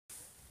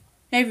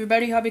Hey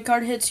everybody, Hobby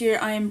Card Hits here.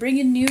 I am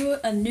bringing you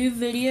a new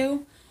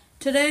video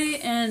today,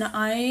 and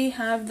I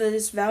have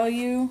this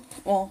value,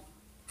 well,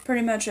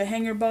 pretty much a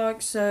hanger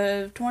box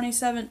of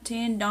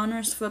 2017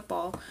 Donruss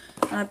football.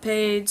 And I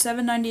paid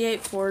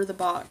 $7.98 for the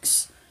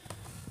box,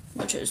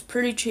 which is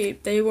pretty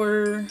cheap.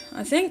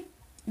 I think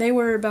they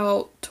were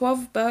about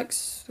 12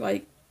 bucks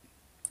like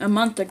a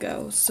month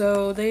ago,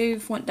 so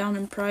they've went down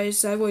in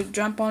price. I would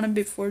jump on them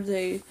before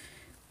they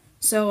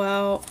sell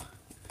out.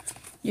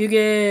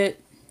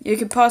 You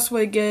could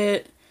possibly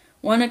get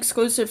one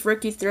exclusive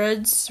Rookie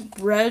Threads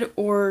red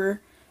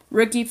or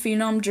Rookie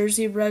Phenom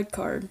jersey red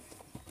card.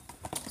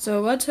 So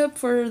let's hope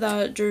for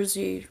that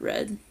jersey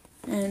red,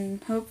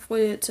 and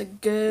hopefully it's a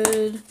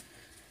good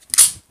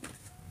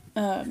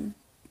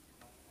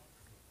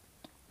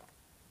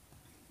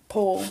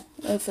pull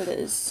if it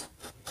is.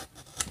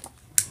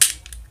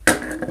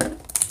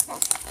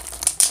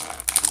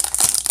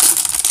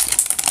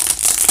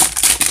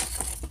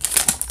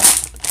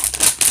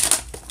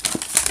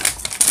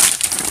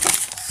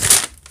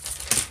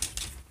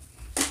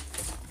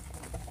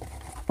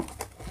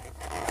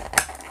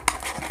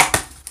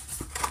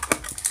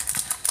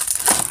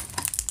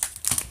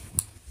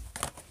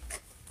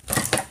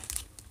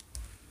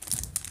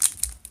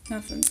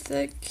 Nothing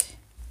thick.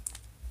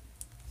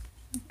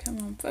 Come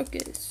on,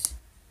 focus.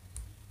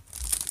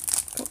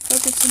 Quit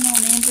focusing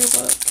on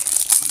Andrew, look.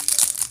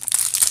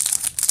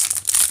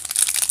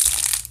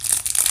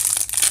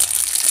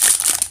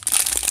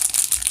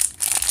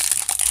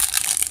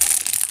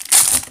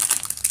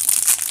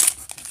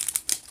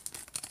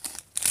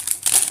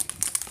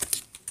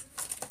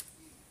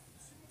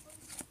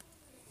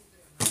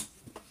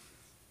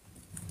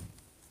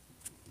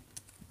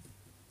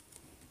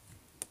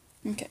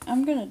 Okay,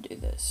 I'm gonna do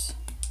this.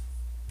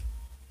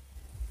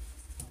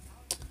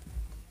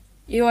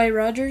 Eli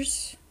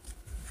Rogers,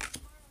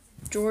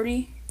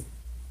 Jordy,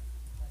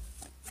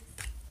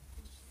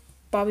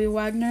 Bobby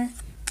Wagner,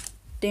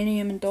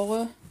 Danny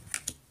Amendola,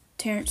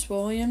 Terrence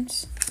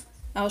Williams,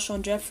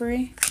 Alshon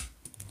Jeffrey,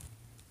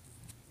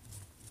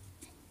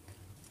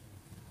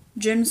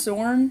 Jim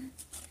Zorn,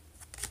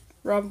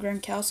 Rob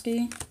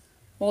Gronkowski,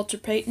 Walter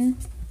Payton,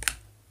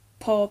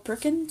 Paul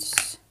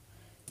Perkins,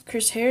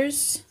 Chris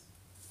Harris,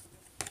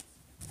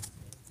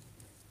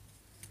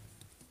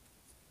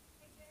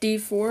 D.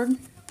 Ford,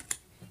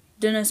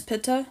 Dennis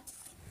Pitta,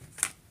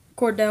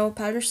 Cordell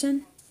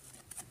Patterson,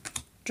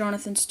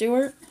 Jonathan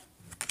Stewart,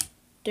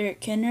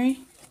 Derrick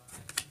Henry,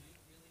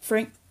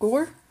 Frank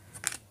Gore,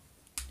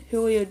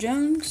 Julio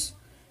Jones,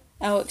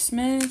 Alex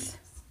Smith,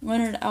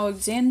 Leonard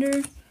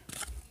Alexander,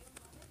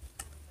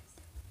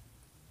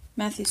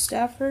 Matthew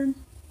Stafford.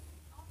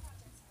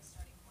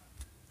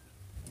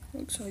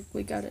 Looks like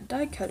we got a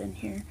die cut in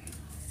here.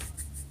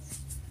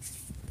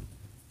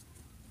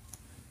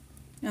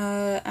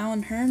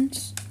 Alan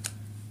Hearns,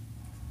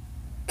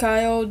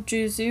 Kyle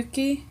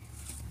Juzuki,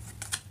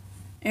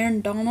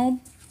 Aaron Donald,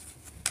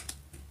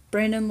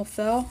 Brandon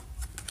LaFell,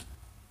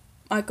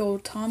 Michael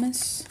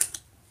Thomas,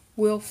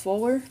 Will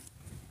Fuller,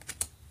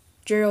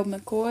 Gerald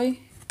McCoy,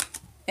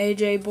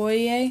 AJ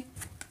Boye,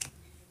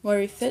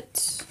 Larry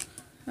Fitz.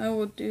 I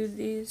will do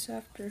these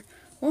after.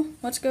 Well,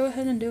 let's go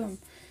ahead and do them.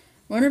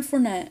 Leonard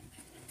Fournette.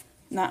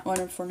 Not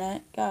Leonard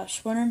Fournette.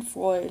 Gosh, Leonard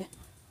Floyd.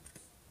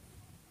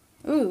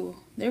 Ooh,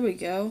 there we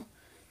go.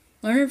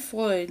 Leonard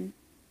Floyd,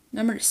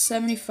 number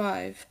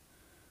 75.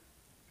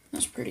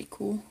 That's pretty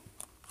cool.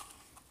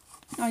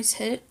 Nice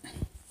hit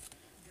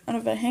out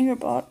of a hanger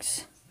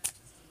box.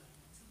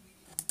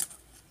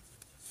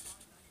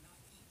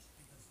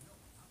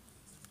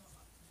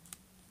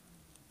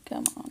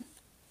 Come on.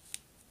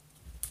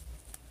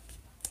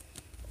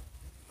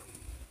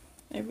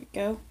 There we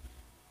go.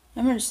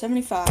 Number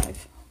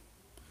 75.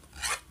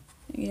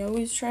 You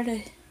always try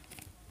to...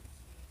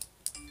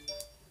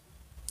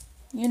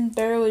 You can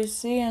barely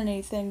see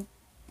anything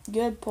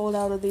good pulled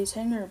out of these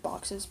hanger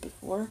boxes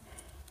before.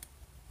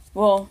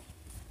 Well,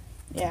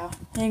 yeah,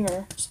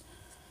 hangers.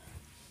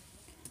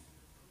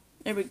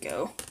 There we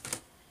go.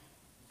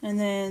 And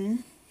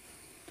then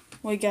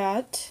we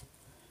got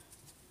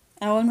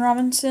Allen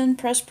Robinson,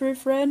 press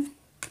proof red.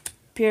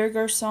 Pierre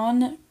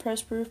Garçon,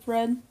 press proof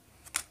red.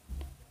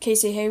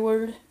 Casey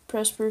Hayward,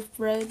 press proof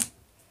red.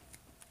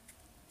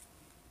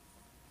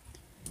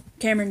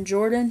 Cameron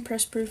Jordan,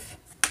 press proof.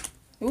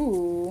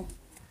 Ooh.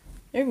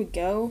 There we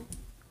go.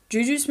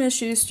 Juju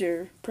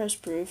Smith-Schuster, press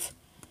proof.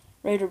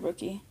 Raider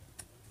rookie.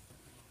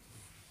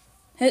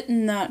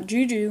 Hitting that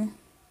Juju.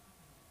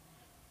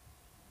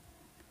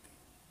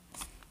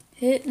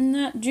 Hitting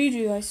that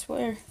Juju, I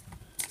swear.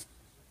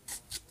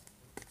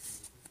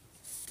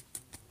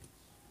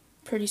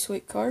 Pretty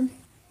sweet card.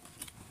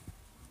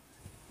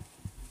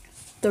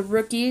 The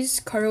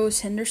rookies, Carlos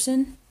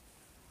Henderson.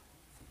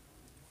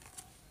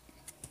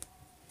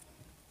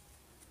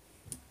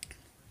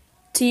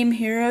 Team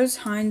Heroes,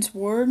 Hines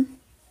Ward.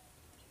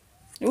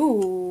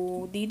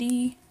 Ooh,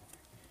 DD.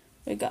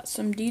 We got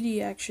some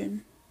DD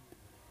action.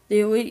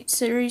 The Elite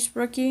Series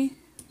rookie,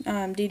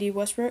 DD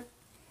Westbrook.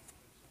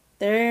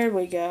 There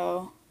we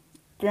go.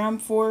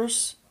 Ground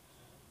Force,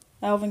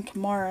 Alvin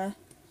Kamara.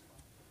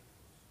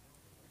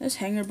 This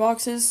hanger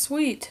box is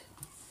sweet.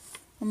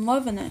 I'm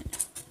loving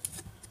it.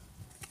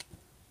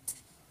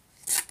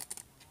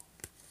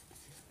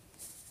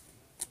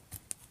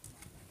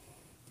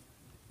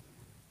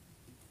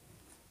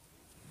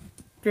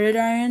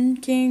 Gridiron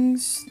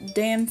Kings,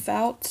 Dan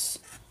Fouts.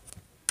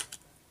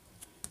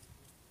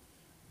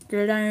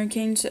 Gridiron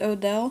Kings,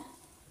 Odell.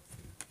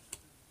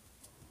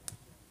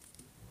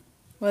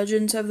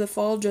 Legends of the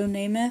Fall, Joe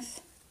Namath.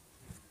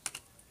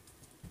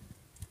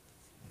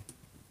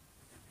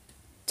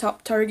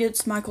 Top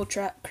Targets, Michael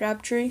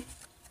Crabtree.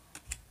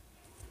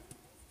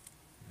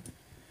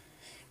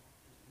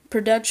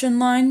 Production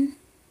Line,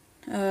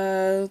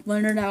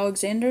 Leonard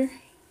Alexander.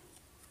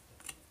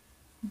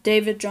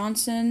 David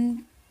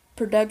Johnson,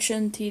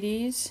 Production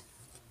TDs.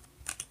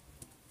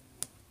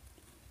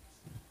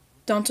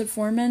 Donta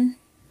Foreman,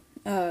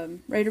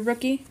 rated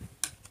rookie.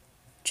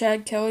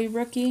 Chad Kelly,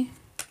 rookie.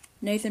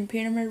 Nathan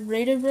Peterman,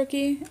 rated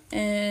rookie.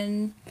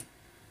 And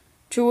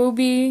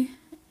Chiweebu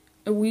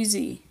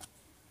Awizi.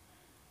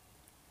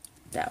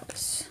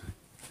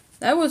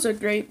 That was a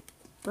great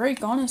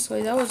break,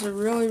 honestly. That was a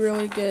really,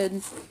 really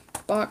good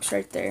box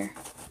right there.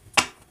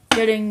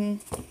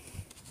 Getting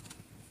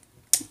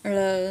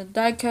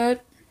die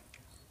cut,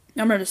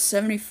 number to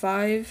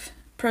 75,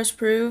 press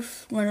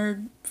proof,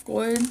 Leonard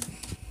Floyd.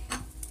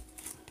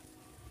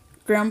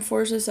 Ground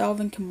Forces,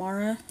 Alvin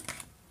Kamara.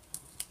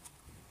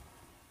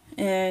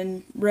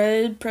 And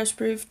red, press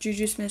proof,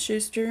 Juju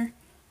Smith-Schuster,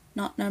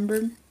 not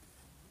numbered.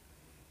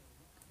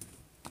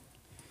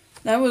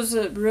 That was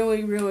a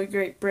really, really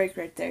great break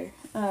right there.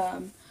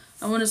 I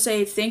want to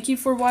say thank you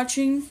for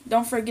watching.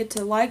 Don't forget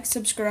to like,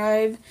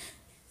 subscribe.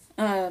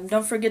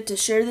 Don't forget to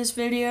share this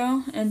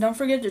video. And don't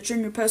forget to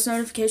turn your post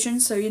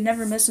notifications so you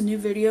never miss a new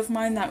video of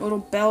mine. That little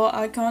bell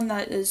icon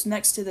that is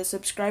next to the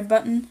subscribe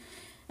button.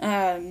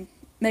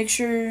 Make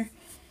sure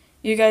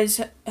you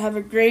guys have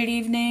a great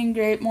evening,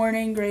 great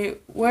morning, great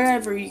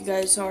wherever you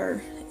guys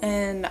are.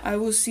 And I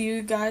will see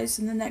you guys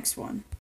in the next one.